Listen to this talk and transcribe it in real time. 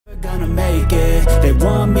Gonna make it. They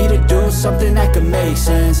want me to do something that could make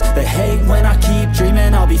sense. They hate when I keep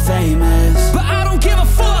dreaming I'll be famous, but I don't give a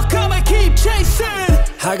fuck, I'ma keep chasing.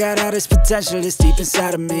 I got all this potential that's deep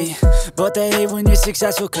inside of me, but they hate when you're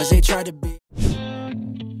successful cause they try to be.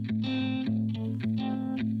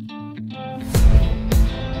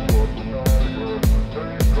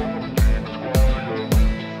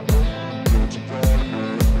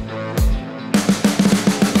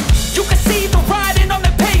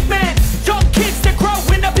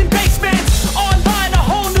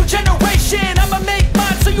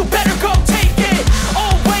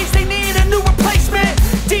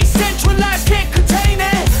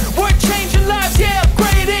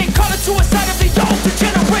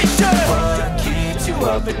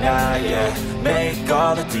 Yeah, make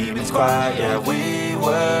all the demons quiet. Yeah, we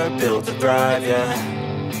were built to thrive.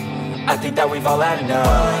 Yeah, I think that we've all had enough.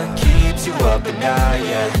 What keeps you up at night?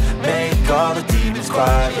 Yeah, make all the demons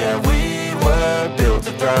quiet. Yeah, we were built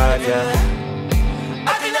to thrive. Yeah,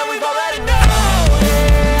 I think that we've all had enough.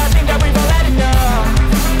 Yeah, I think that we've all had enough.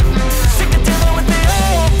 Sick of dealing with the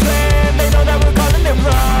old plan. They know that we're calling it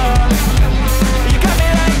wrong. You got me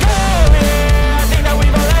like, oh yeah, I think that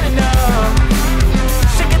we've all had enough.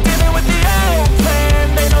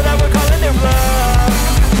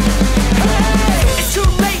 It's too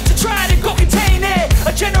late to try to go contain it.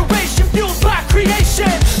 A generation fueled by creation.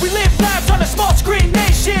 We live lives on a small screen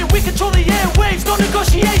nation. We control the airwaves, no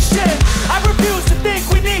negotiation. I refuse to think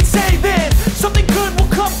we need saving. Something good will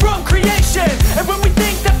come from creation. And when we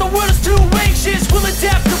think that the world is too anxious, we'll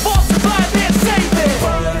adapt, evolve, survive and save it.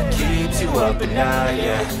 What keeps you up at night?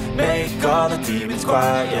 Yeah, make all the demons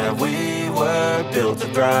quiet. Yeah, we were built to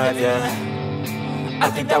thrive. Yeah, I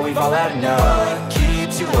think that we've all had enough. What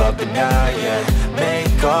keeps you up at night? Yeah,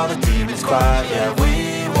 make all the demons quiet. Yeah,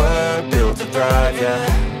 we were built to thrive. Yeah,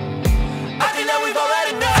 I think that we've all had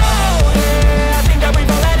enough. Yeah, I think that we've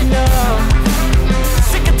all had enough.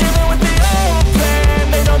 Sick of dealing with the old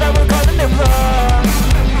plan. They know that we're calling it wrong.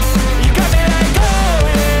 You got me like, oh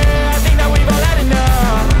yeah, I think that we've all had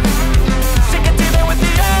enough. Sick of dealing with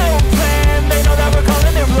the old plan. They know that we're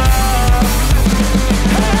calling it wrong.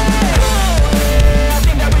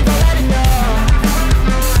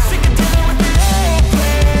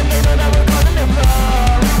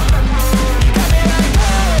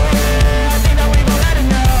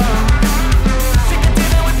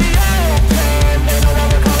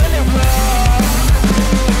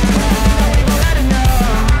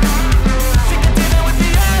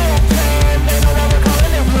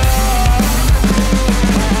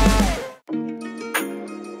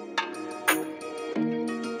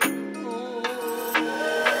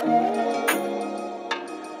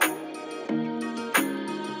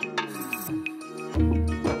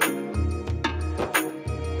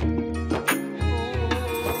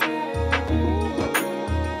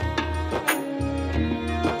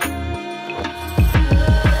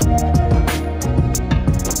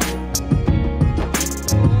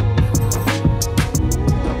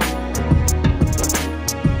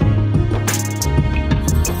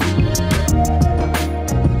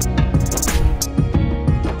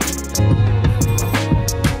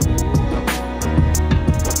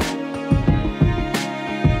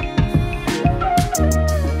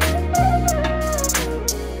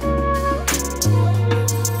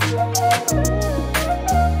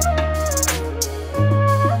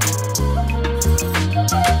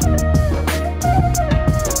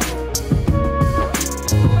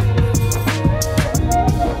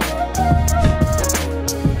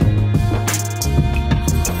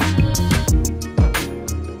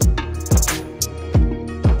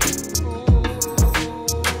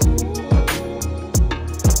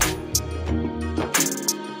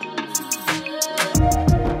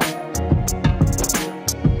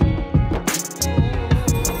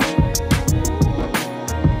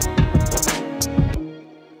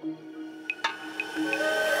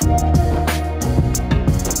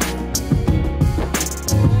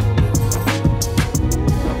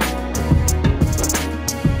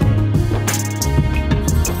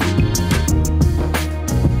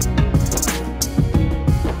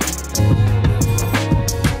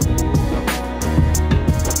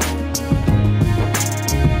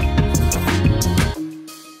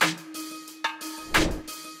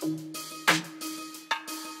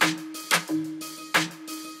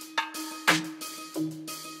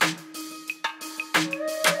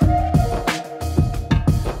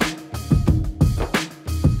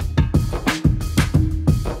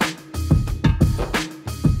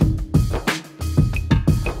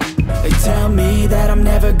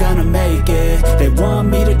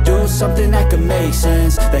 something that could make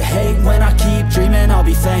sense. They hate when I keep dreaming I'll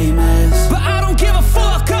be famous, but I don't give a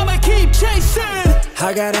fuck, I'ma keep chasing.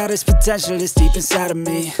 I got all this potential that's deep inside of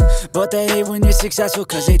me, but they hate when you're successful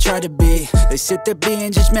cause they try to be. They sit there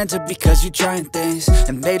being judgmental because you're trying things,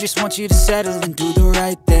 and they just want you to settle and do the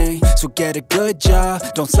right thing. So get a good job,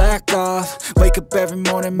 don't slack off. Wake up every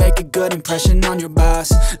morning, make a good impression on your boss.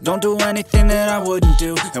 Don't do anything that I wouldn't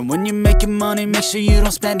do, and when you're making money, make sure you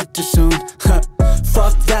don't spend it too soon.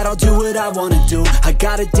 Fuck that, I'll do what I wanna do. I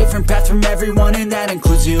got a different path from everyone, and that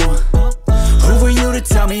includes you. Who are you to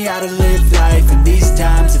tell me how to live life? In these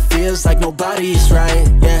times it feels like nobody is right,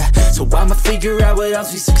 yeah. So I'ma figure out what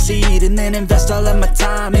else we succeed, and then invest all of my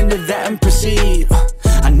time into that and proceed.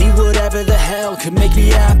 I need whatever the hell could make me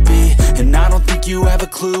happy, and I don't think you have a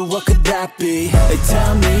clue what could that be. They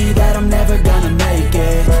tell me that I'm never gonna make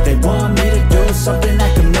it. They want me to do something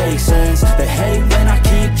that can make sense. They hate when I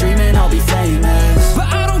keep dreaming I'll be famous, but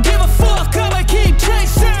I don't give a fuck, I'ma keep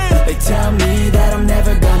chasing. They tell me that I'm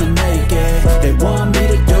never gonna make it. They want me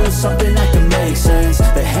to do something that can make sense.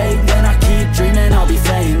 They hate when I keep dreaming I'll be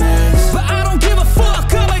famous, but I don't give a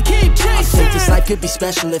fuck, I'ma keep chasing. I think this life could be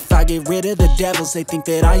special if I get rid of the devils. They think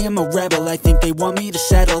that I am a rebel, I think they want me to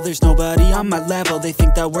settle. There's nobody on my level. They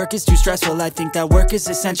think that work is too stressful, I think that work is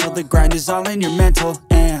essential. The grind is all in your mental,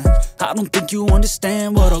 and I don't think you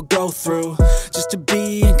understand what I'll go through just to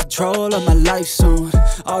be in control of my life soon.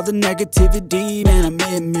 All the negativity, man, I'm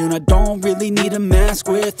immune. I don't really need a mask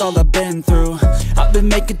with all I've been through. I've been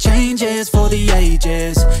making changes for the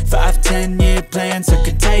ages. 5-10 year plans are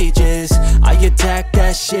contagious. I attack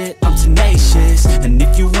that shit, I'm tenacious. And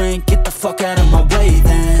if you ain't, get the fuck out of my way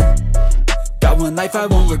then. Got one life, I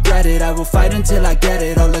won't regret it. I will fight until I get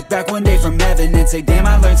it. I'll look back one day from heaven and say, damn,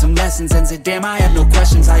 I learned some lessons. And say, damn, I have no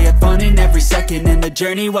questions. I had fun in every second, and the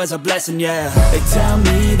journey was a blessing, yeah. They tell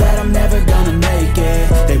me that I'm never gonna make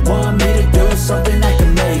it. They want me to do something that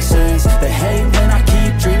can make sense. They hate when I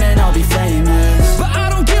keep dreaming I'll be famous, but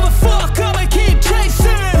I don't give a fuck, I'ma keep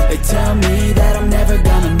chasing. They tell me that I'm never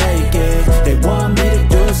gonna make it. They want me to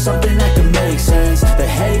do something that can make sense. They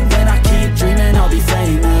hate when I keep dreaming I'll be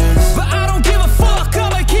famous, but I don't give a fuck,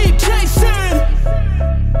 I'ma keep chasing.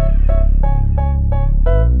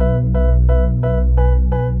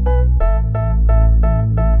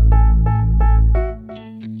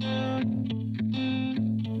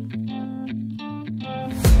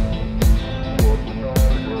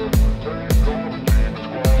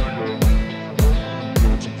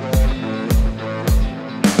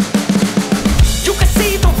 You can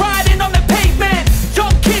see the writing on the pavement.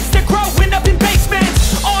 Young kids, they're growing up in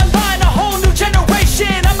basements. Online, a whole new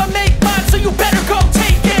generation. I'ma make mine, so you better go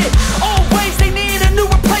take it. Always they need a new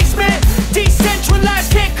replacement.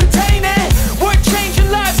 Decentralized, can't contain it. We're changing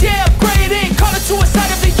lives, yeah, upgrading. Call it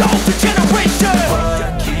suicide of the older generation.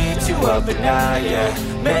 What keeps you up at night, yeah?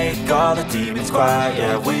 Make all the demons quiet,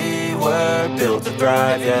 yeah. We were built to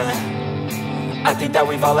thrive, yeah. I think that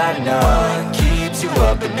we've all had enough. What keeps you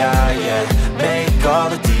up at night, yeah? Make all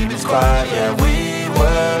the demons quiet, yeah. We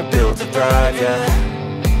were built to thrive, yeah.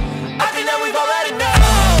 I think that we've all had enough.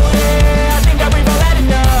 Oh, yeah, I think that we've all had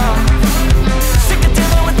enough. Sick of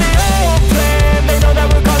dealing with the old plan. They know that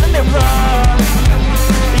we're calling it wrong.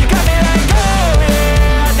 You got me like, oh,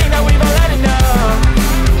 yeah, I think that we've all had enough.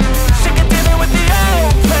 Sick of dealing with the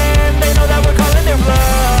old plan. They know that we're calling it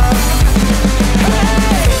wrong.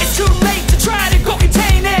 Hey, it's too late to try to go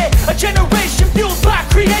contain it. A generation fueled by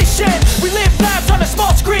creation. We live lives on a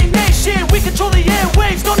small screen nation. We control the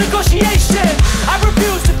airwaves, no negotiation. I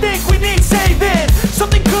refuse to think we need saving.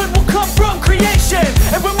 Something good will come from creation.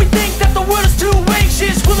 And when we think that the world is too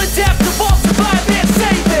anxious, we'll adapt, evolve, survive, and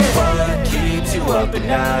save it. What keeps you up at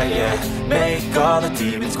night, yeah? Make all the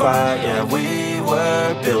demons quiet, yeah. We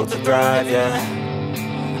were built to thrive, yeah.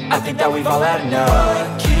 I think that we've all had enough.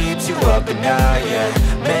 What keeps you up at night, yeah?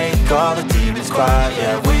 Make all the demons quiet,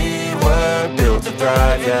 yeah. We were built to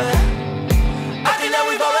thrive, yeah.